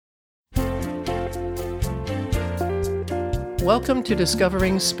Welcome to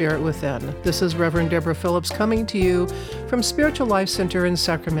Discovering Spirit Within. This is Reverend Deborah Phillips coming to you from Spiritual Life Center in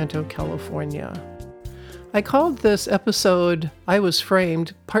Sacramento, California. I called this episode I Was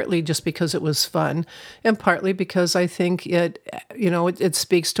Framed, partly just because it was fun, and partly because I think it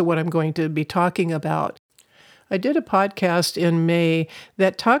speaks to what I'm going to be talking about. I did a podcast in May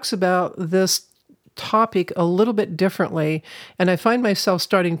that talks about this topic a little bit differently, and I find myself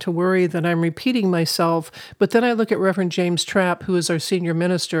starting to worry that I'm repeating myself, but then I look at Reverend James Trapp, who is our senior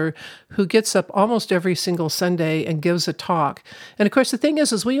minister, who gets up almost every single Sunday and gives a talk. And of course, the thing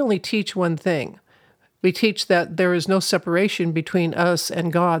is we only teach one thing. We teach that there is no separation between us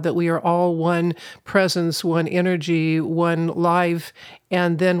and God, that we are all one presence, one energy, one life,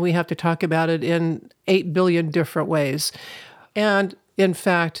 and then we have to talk about it in 8 billion different ways. And in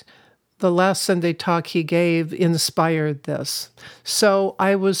fact, the last Sunday talk he gave inspired this. So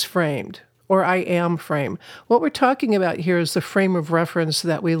I was framed, or I am framed. What we're talking about here is the frame of reference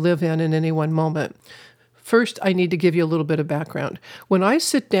that we live in any one moment. First, I need to give you a little bit of background. When I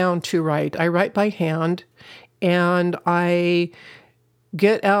sit down to write, I write by hand, and I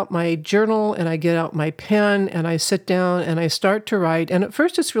get out my journal and I get out my pen and I sit down and I start to write. And at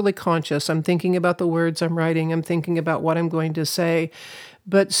first, it's really conscious. I'm thinking about the words I'm writing. I'm thinking about what I'm going to say.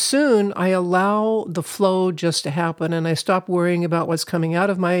 But soon I allow the flow just to happen, and I stop worrying about what's coming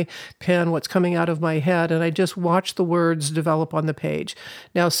out of my pen, what's coming out of my head, and I just watch the words develop on the page.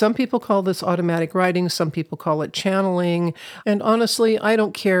 Now, some people call this automatic writing, some people call it channeling, and honestly, I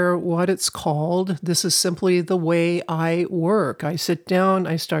don't care what it's called. This is simply the way I work. I sit down,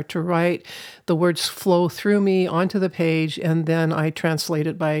 I start to write, the words flow through me onto the page, and then I translate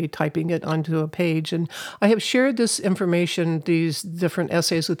it by typing it onto a page. And I have shared this information, these different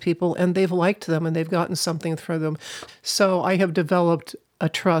essays with people, and they've liked them and they've gotten something from them. So I have developed a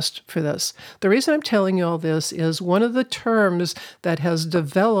trust for this. The reason I'm telling you all this is one of the terms that has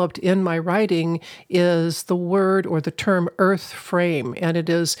developed in my writing is the word or the term earth frame, and it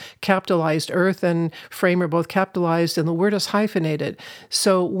is capitalized. Earth and frame are both capitalized, and the word is hyphenated.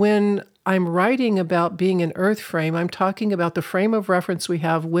 So when I'm writing about being an earth frame, I'm talking about the frame of reference we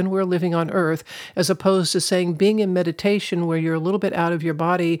have when we're living on earth, as opposed to saying being in meditation where you're a little bit out of your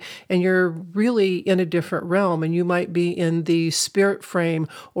body and you're really in a different realm, and you might be in the spirit frame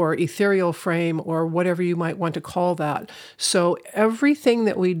or ethereal frame or whatever you might want to call that. So everything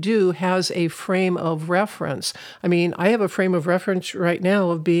that we do has a frame of reference. I mean, I have a frame of reference right now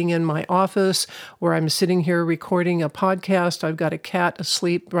of being in my office where I'm sitting here recording a podcast. I've got a cat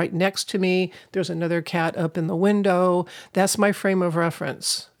asleep right next to me. There's another cat up in the window. That's my frame of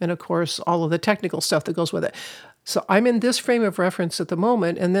reference. And of course, all of the technical stuff that goes with it. So I'm in this frame of reference at the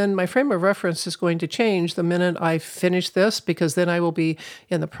moment, and then my frame of reference is going to change the minute I finish this, because then I will be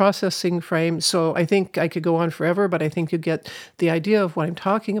in the processing frame. So I think I could go on forever, but I think you get the idea of what I'm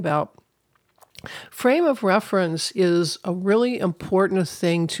talking about. Frame of reference is a really important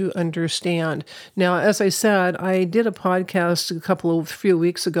thing to understand. Now, as I said, I did a podcast a few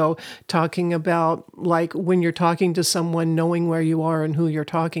weeks ago talking about like when you're talking to someone, knowing where you are and who you're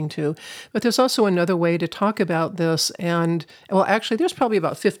talking to. But there's also another way to talk about this. And well, actually, there's probably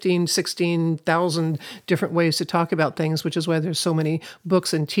about 16,000 different ways to talk about things, which is why there's so many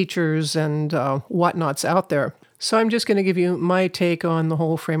books and teachers and whatnots out there. So I'm just going to give you my take on the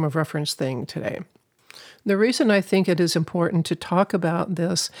whole frame of reference thing today. The reason I think it is important to talk about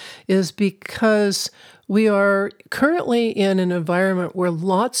this is because we are currently in an environment where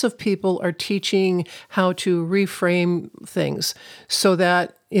lots of people are teaching how to reframe things so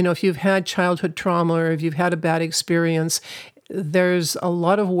that, if you've had childhood trauma or if you've had a bad experience, there's a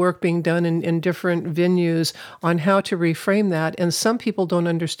lot of work being done in different venues on how to reframe that, and some people don't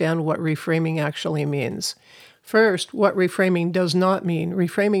understand what reframing actually means. First, what reframing does not mean.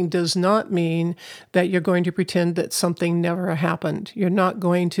 Reframing does not mean that you're going to pretend that something never happened. You're not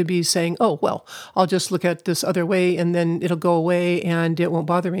going to be saying, oh, well, I'll just look at this other way and then it'll go away and it won't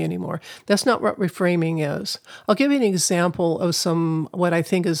bother me anymore. That's not what reframing is. I'll give you an example of what I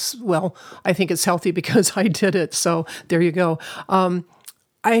think is, I think it's healthy because I did it. So there you go.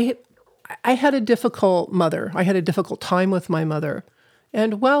 I had a difficult mother. I had a difficult time with my mother.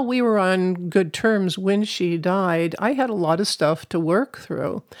 And while we were on good terms when she died, I had a lot of stuff to work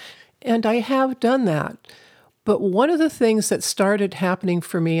through. And I have done that. But one of the things that started happening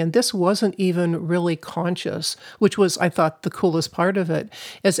for me, and this wasn't even really conscious, which was, I thought, the coolest part of it,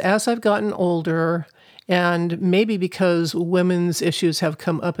 is as I've gotten older, and maybe because women's issues have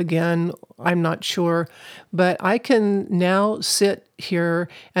come up again, I'm not sure, but I can now sit here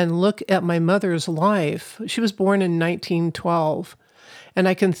and look at my mother's life. She was born in 1912. And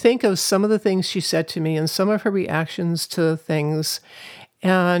I can think of some of the things she said to me and some of her reactions to things.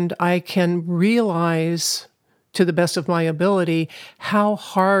 And I can realize, to the best of my ability, how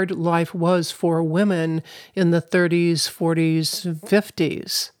hard life was for women in the 30s, 40s,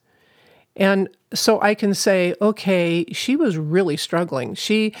 50s. And so I can say, okay, she was really struggling.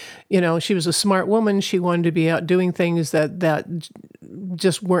 She was a smart woman. She wanted to be out doing things that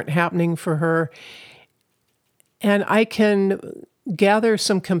just weren't happening for her. And I can gather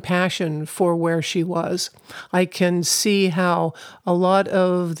some compassion for where she was. I can see how a lot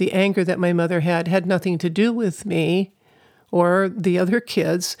of the anger that my mother had nothing to do with me or the other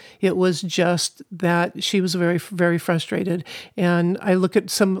kids. It was just that she was very, very frustrated. And I look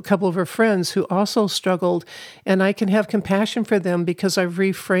at a couple of her friends who also struggled, and I can have compassion for them because I've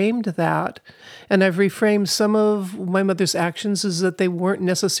reframed that. And I've reframed some of my mother's actions as that they weren't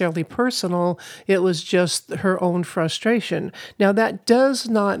necessarily personal. It was just her own frustration. Now, that does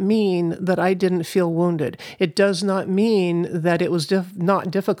not mean that I didn't feel wounded. It does not mean that it was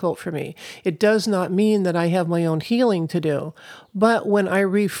not difficult for me. It does not mean that I have my own healing to do. But when I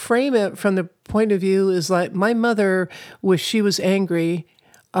reframe it from the point of view is like my mother, she was angry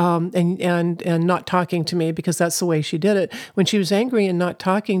and not talking to me, because that's the way she did it. When she was angry and not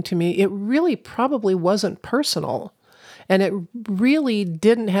talking to me, it really probably wasn't personal. And it really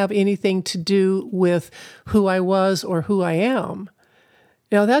didn't have anything to do with who I was or who I am.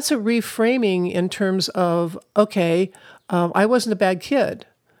 Now, that's a reframing in terms of, okay, I wasn't a bad kid.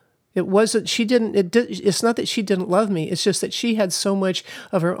 It wasn't, it's not that she didn't love me. It's just that she had so much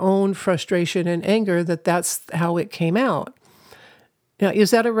of her own frustration and anger that's how it came out. Now,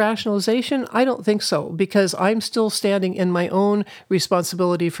 is that a rationalization? I don't think so, because I'm still standing in my own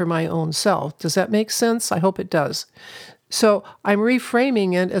responsibility for my own self. Does that make sense? I hope it does. So I'm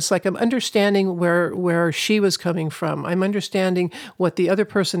reframing it. It's like I'm understanding where she was coming from. I'm understanding what the other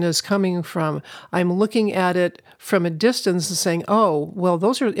person is coming from. I'm looking at it from a distance and saying, oh, well,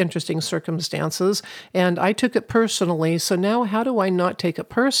 those are interesting circumstances, and I took it personally. So now how do I not take it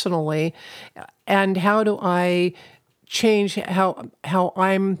personally? And how do I change how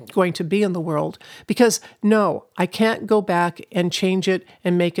I'm going to be in the world? Because no, I can't go back and change it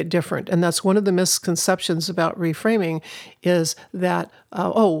and make it different. And that's one of the misconceptions about reframing, is that,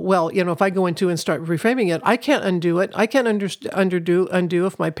 if I go into and start reframing it, I can't undo it. I can't undo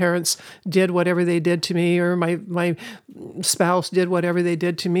if my parents did whatever they did to me, or my spouse did whatever they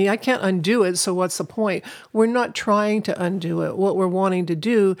did to me. I can't undo it, so what's the point? We're not trying to undo it. What we're wanting to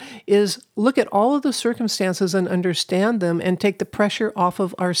do is look at all of the circumstances and understand them and take the pressure off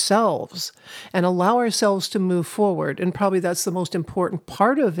of ourselves and allow ourselves to move forward. And probably that's the most important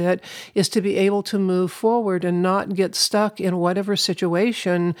part of it, is to be able to move forward and not get stuck in whatever situation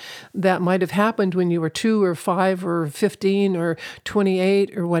that might have happened when you were 2 or 5 or 15 or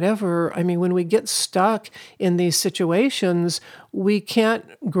 28 or whatever. I mean, when we get stuck in these situations, we can't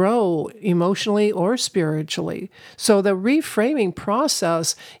grow emotionally or spiritually. So the reframing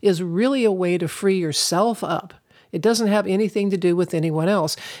process is really a way to free yourself up. It doesn't have anything to do with anyone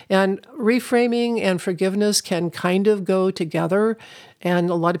else. And reframing and forgiveness can kind of go together. And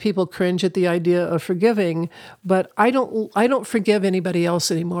a lot of people cringe at the idea of forgiving, but I don't forgive anybody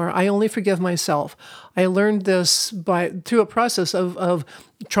else anymore. I only forgive myself. I learned this through a process of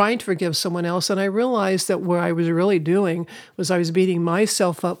trying to forgive someone else, and I realized that what I was really doing was I was beating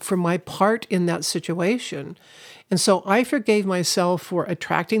myself up for my part in that situation. And so I forgave myself for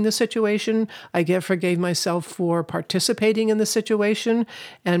attracting the situation. I forgave myself for participating in the situation.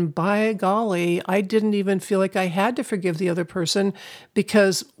 And by golly, I didn't even feel like I had to forgive the other person,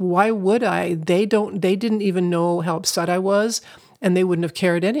 because why would I? They didn't even know how upset I was, and they wouldn't have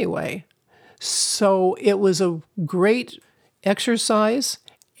cared anyway. So it was a great exercise,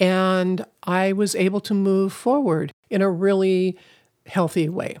 and I was able to move forward in a really healthy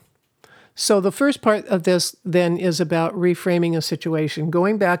way. So the first part of this then is about reframing a situation,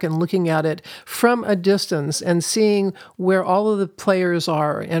 going back and looking at it from a distance and seeing where all of the players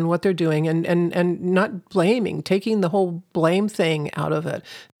are and what they're doing, and not blaming, taking the whole blame thing out of it.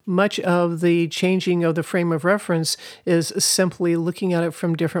 Much of the changing of the frame of reference is simply looking at it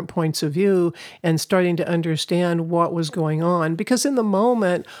from different points of view and starting to understand what was going on. Because in the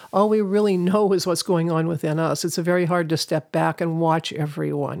moment, all we really know is what's going on within us. It's very hard to step back and watch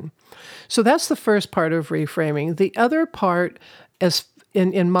everyone. So that's the first part of reframing. The other part is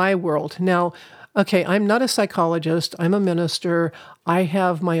in my world. Now, okay, I'm not a psychologist. I'm a minister. I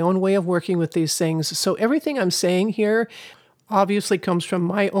have my own way of working with these things. So everything I'm saying here, obviously comes from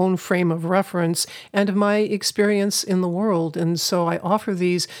my own frame of reference and my experience in the world. And so I offer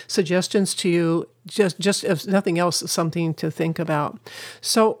these suggestions to you, just if nothing else, something to think about.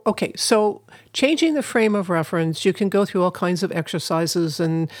 So, okay, so changing the frame of reference, you can go through all kinds of exercises,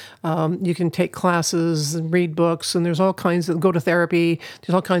 and you can take classes and read books, and there's all kinds of, go to therapy,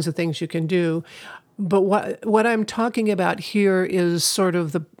 there's all kinds of things you can do. But what I'm talking about here is sort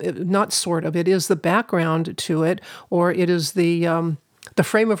of it is the background to it, or it is the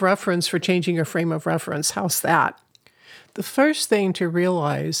frame of reference for changing your frame of reference. How's that? The first thing to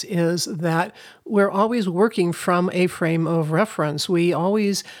realize is that we're always working from a frame of reference. We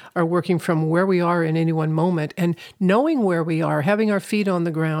always are working from where we are in any one moment, and knowing where we are, having our feet on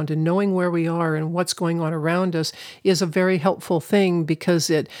the ground and knowing where we are and what's going on around us is a very helpful thing, because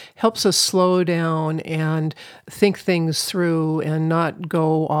it helps us slow down and think things through and not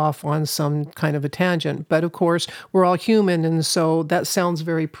go off on some kind of a tangent. But of course, we're all human, and so that sounds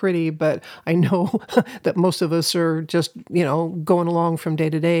very pretty, but I know that most of us are just, going along from day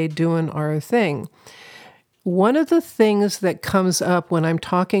to day doing our thing. One of the things that comes up when I'm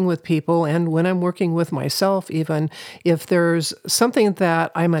talking with people and when I'm working with myself, even if there's something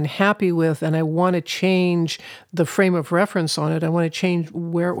that I'm unhappy with and I want to change the frame of reference on it, I want to change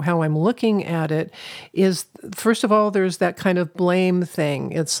how I'm looking at it, is first of all, there's that kind of blame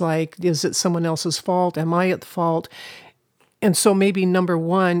thing. It's like, is it someone else's fault? Am I at fault? And so maybe number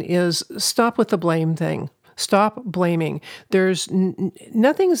one is stop with the blame thing. Stop blaming. There's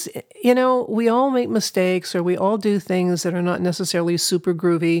nothing's, we all make mistakes, or we all do things that are not necessarily super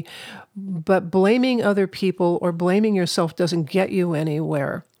groovy, but blaming other people or blaming yourself doesn't get you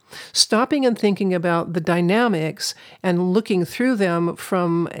anywhere. Stopping and thinking about the dynamics and looking through them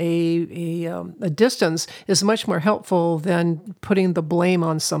from a distance is much more helpful than putting the blame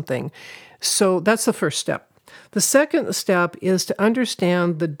on something. So that's the first step. The second step is to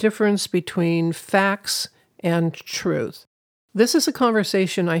understand the difference between facts and truth. This is a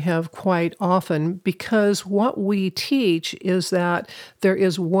conversation I have quite often, because what we teach is that there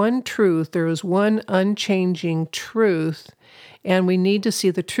is one truth, there is one unchanging truth, and we need to see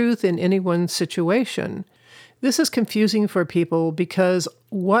the truth in any one situation. This is confusing for people because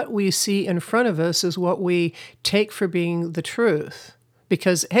what we see in front of us is what we take for being the truth.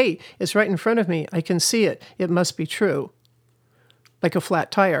 Because, hey, it's right in front of me. I can see it. It must be true. Like a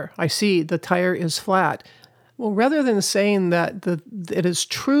flat tire. I see the tire is flat. Well, rather than saying that it is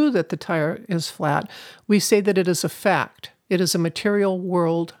true that the tire is flat, we say that it is a fact. It is a material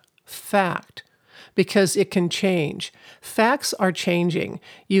world fact, because it can change. Facts are changing.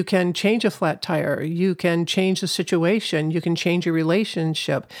 You can change a flat tire. You can change a situation. You can change a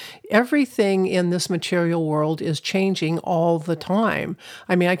relationship. Everything in this material world is changing all the time.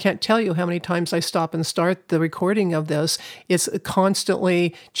 I mean, I can't tell you how many times I stop and start the recording of this. It's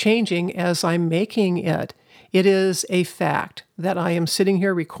constantly changing as I'm making it. It is a fact that I am sitting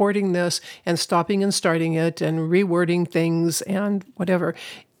here recording this and stopping and starting it and rewording things and whatever.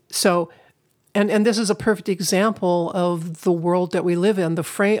 So, and this is a perfect example of the world that we live in,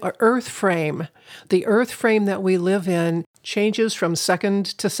 the earth frame. The earth frame that we live in changes from second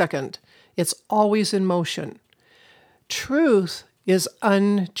to second. It's always in motion. Truth is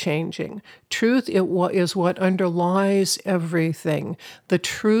unchanging. Truth is what underlies everything. The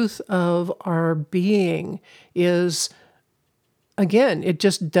truth of our being is, again, it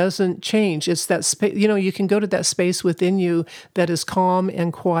just doesn't change. It's that space, you can go to that space within you that is calm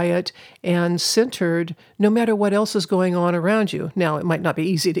and quiet and centered, no matter what else is going on around you. Now, it might not be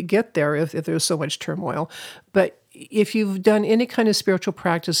easy to get there if there's so much turmoil, but if you've done any kind of spiritual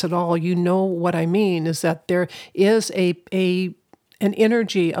practice at all, you know what I mean, is that there is an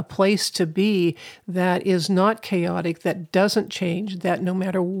energy, a place to be that is not chaotic, that doesn't change, that no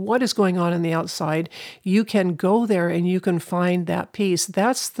matter what is going on the outside, you can go there and you can find that peace.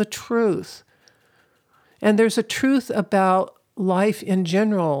 That's the truth. And there's a truth about life in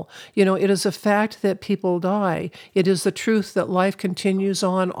general. It is a fact that people die. It is the truth that life continues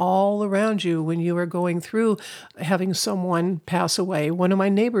on all around you when you are going through having someone pass away. One of my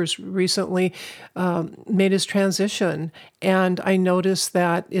neighbors recently made his transition, and I noticed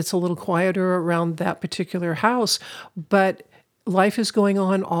that it's a little quieter around that particular house, but life is going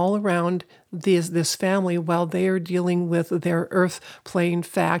on all around this family while they are dealing with their earth plane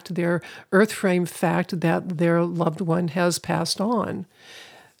fact, their earth frame fact that their loved one has passed on.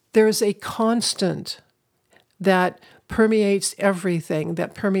 There's a constant that permeates everything,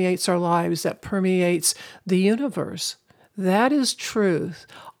 that permeates our lives, that permeates the universe. That is truth.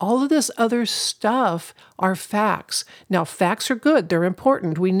 All of this other stuff are facts. Now, facts are good. They're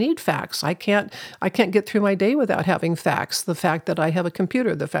important. We need facts. I can't get through my day without having facts. The fact that I have a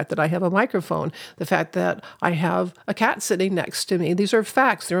computer, the fact that I have a microphone, the fact that I have a cat sitting next to me. These are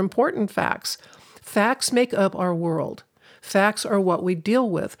facts. They're important facts. Facts make up our world. Facts are what we deal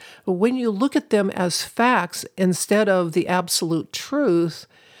with. But when you look at them as facts instead of the absolute truth,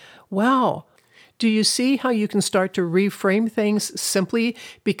 wow. Do you see how you can start to reframe things simply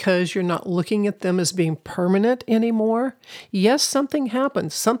because you're not looking at them as being permanent anymore? Yes, something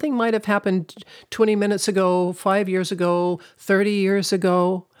happened. Something might have happened 20 minutes ago, 5 years ago, 30 years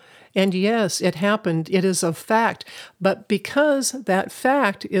ago. And yes, it happened. It is a fact. But because that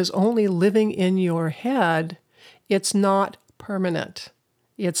fact is only living in your head, it's not permanent.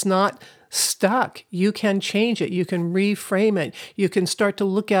 It's not stuck. You can change it. You can reframe it. You can start to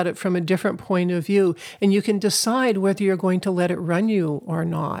look at it from a different point of view, and you can decide whether you're going to let it run you or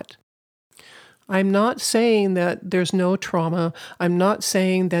not. I'm not saying that there's no trauma. I'm not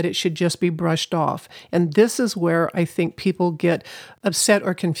saying that it should just be brushed off. And this is where I think people get upset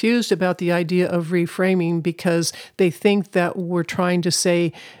or confused about the idea of reframing because they think that we're trying to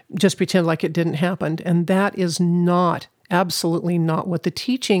say, just pretend like it didn't happen. And that is not, absolutely not what the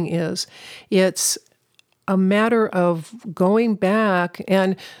teaching is. It's a matter of going back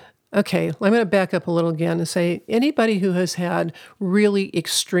and okay, I'm going to back up a little again and say anybody who has had really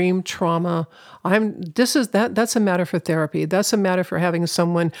extreme trauma, that's a matter for therapy. That's a matter for having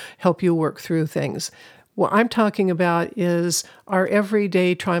someone help you work through things. What I'm talking about is our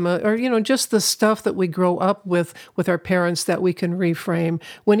everyday trauma, or just the stuff that we grow up with our parents that we can reframe.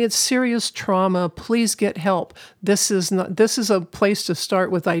 When it's serious trauma, please get help. This is a place to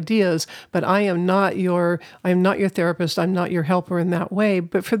start with ideas, but I am not your therapist. I'm not your helper in that way.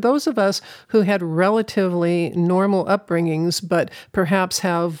 But for those of us who had relatively normal upbringings, but perhaps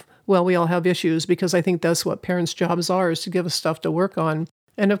we all have issues because I think that's what parents' jobs are, is to give us stuff to work on.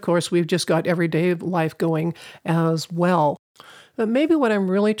 And of course, we've just got everyday life going as well. But maybe what I'm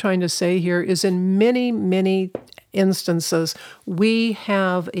really trying to say here is in many, many instances, we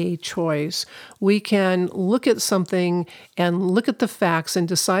have a choice. We can look at something and look at the facts and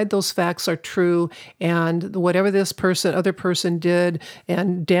decide those facts are true, and whatever this other person did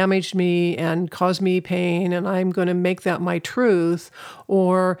and damaged me and caused me pain, and I'm going to make that my truth.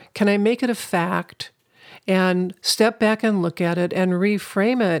 Or can I make it a fact and step back and look at it and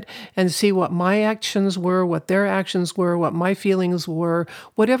reframe it and see what my actions were, what their actions were, what my feelings were,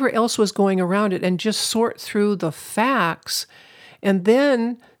 whatever else was going around it, and just sort through the facts, and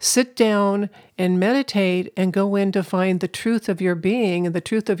then sit down and meditate and go in to find the truth of your being and the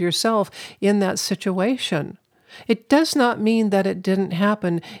truth of yourself in that situation. It does not mean that it didn't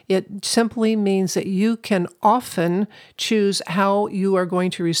happen. It simply means that you can often choose how you are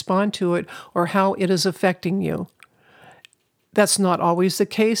going to respond to it or how it is affecting you. That's not always the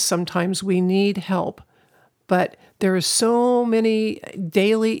case. Sometimes we need help. But there are so many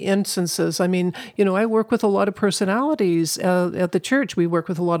daily instances. I mean, I work with a lot of personalities at the church. We work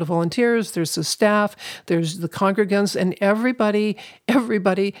with a lot of volunteers. There's the staff, there's the congregants, and everybody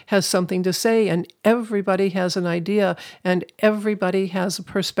has something to say, and everybody has an idea, and everybody has a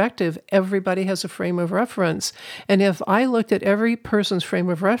perspective. Everybody has a frame of reference. And if I looked at every person's frame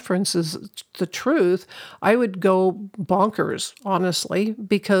of reference as the truth, I would go bonkers, honestly,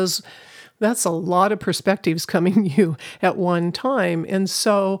 because that's a lot of perspectives coming you at one time. And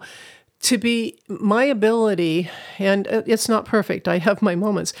so to be my ability, and it's not perfect, I have my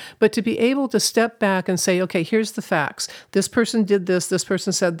moments, but to be able to step back and say, okay, here's the facts. This person did this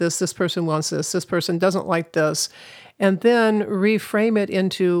person said this person wants this person doesn't like this. And then reframe it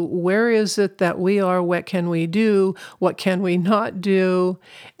into where is it that we are, what can we do, what can we not do,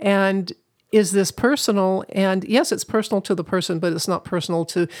 and is this personal? And yes, it's personal to the person, but it's not personal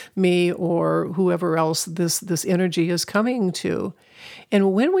to me or whoever else this energy is coming to.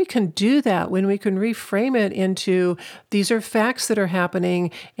 And when we can do that, when we can reframe it into these are facts that are happening,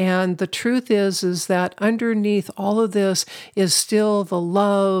 and the truth is that underneath all of this is still the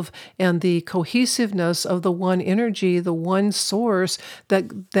love and the cohesiveness of the one energy, the one source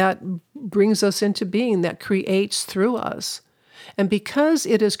that brings us into being, that creates through us. And because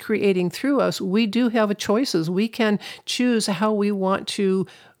it is creating through us, we do have choices. We can choose how we want to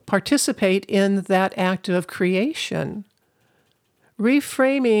participate in that act of creation.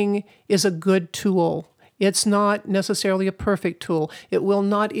 Reframing is a good tool. It's not necessarily a perfect tool. It will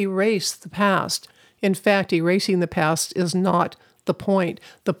not erase the past. In fact, erasing the past is not the point.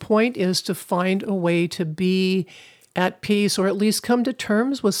 The point is to find a way to be at peace, or at least come to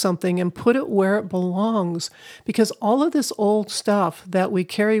terms with something and put it where it belongs. Because all of this old stuff that we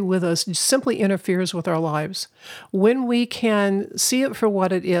carry with us simply interferes with our lives. When we can see it for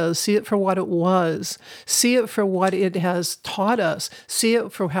what it is, see it for what it was, see it for what it has taught us, see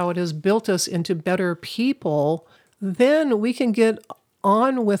it for how it has built us into better people, then we can get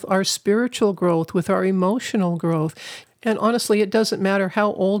on with our spiritual growth, with our emotional growth. And honestly, it doesn't matter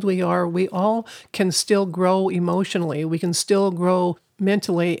how old we are, we all can still grow emotionally, we can still grow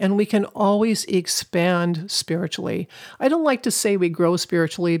mentally, and we can always expand spiritually. I don't like to say we grow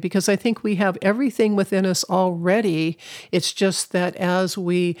spiritually because I think we have everything within us already. It's just that as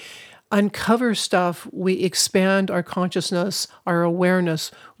we uncover stuff, we expand our consciousness, our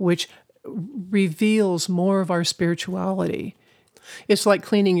awareness, which reveals more of our spirituality. It's like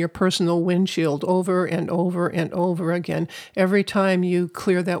cleaning your personal windshield over and over and over again. Every time you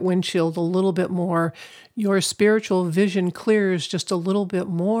clear that windshield a little bit more, your spiritual vision clears just a little bit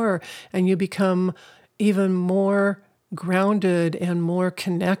more, and you become even more grounded and more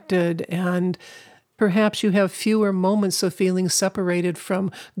connected, and perhaps you have fewer moments of feeling separated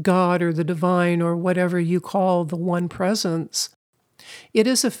from God or the divine or whatever you call the one presence. It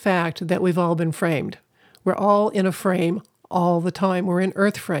is a fact that we've all been framed. We're all in a frame all the time. We're in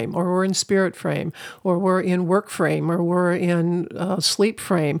earth frame, or we're in spirit frame, or we're in work frame, or we're in sleep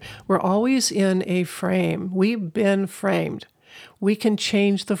frame. We're always in a frame. We've been framed. We can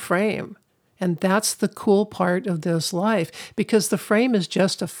change the frame. And that's the cool part of this life, because the frame is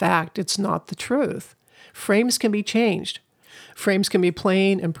just a fact. It's not the truth. Frames can be changed. Frames can be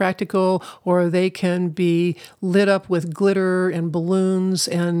plain and practical, or they can be lit up with glitter and balloons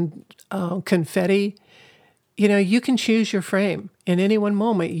and confetti. You know, you can choose your frame. In any one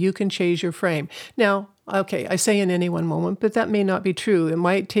moment, you can change your frame. Now, okay, I say in any one moment, but that may not be true. It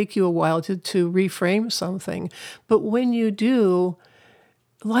might take you a while to reframe something. But when you do,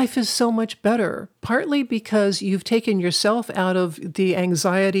 life is so much better, partly because you've taken yourself out of the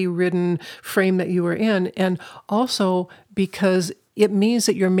anxiety-ridden frame that you were in, and also because it means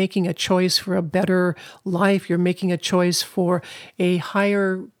that you're making a choice for a better life. You're making a choice for a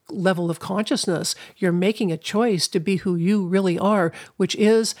higher level of consciousness. You're making a choice to be who you really are, which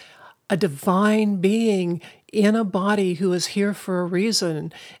is a divine being in a body who is here for a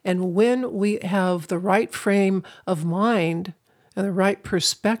reason. And when we have the right frame of mind and the right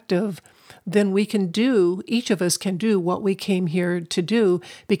perspective, then we can do, each of us can do what we came here to do,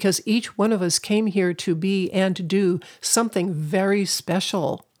 because each one of us came here to be and to do something very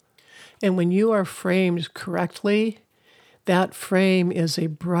special. And when you are framed correctly, that frame is a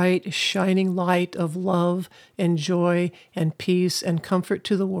bright, shining light of love and joy and peace and comfort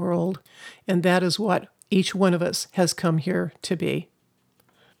to the world. And that is what each one of us has come here to be.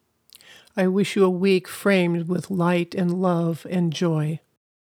 I wish you a week framed with light and love and joy.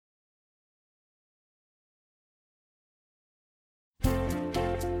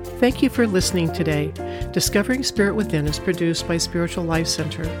 Thank you for listening today. Discovering Spirit Within is produced by Spiritual Life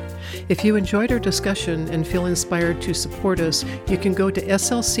Center. If you enjoyed our discussion and feel inspired to support us, you can go to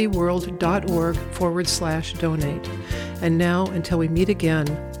slcworld.org/donate. And now, until we meet again,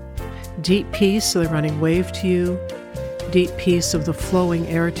 deep peace of the running wave to you, deep peace of the flowing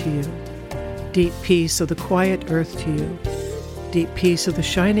air to you, deep peace of the quiet earth to you, deep peace of the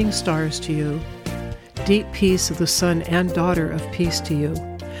shining stars to you, deep peace of the son and daughter of peace to you,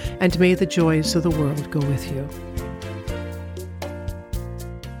 and may the joys of the world go with you.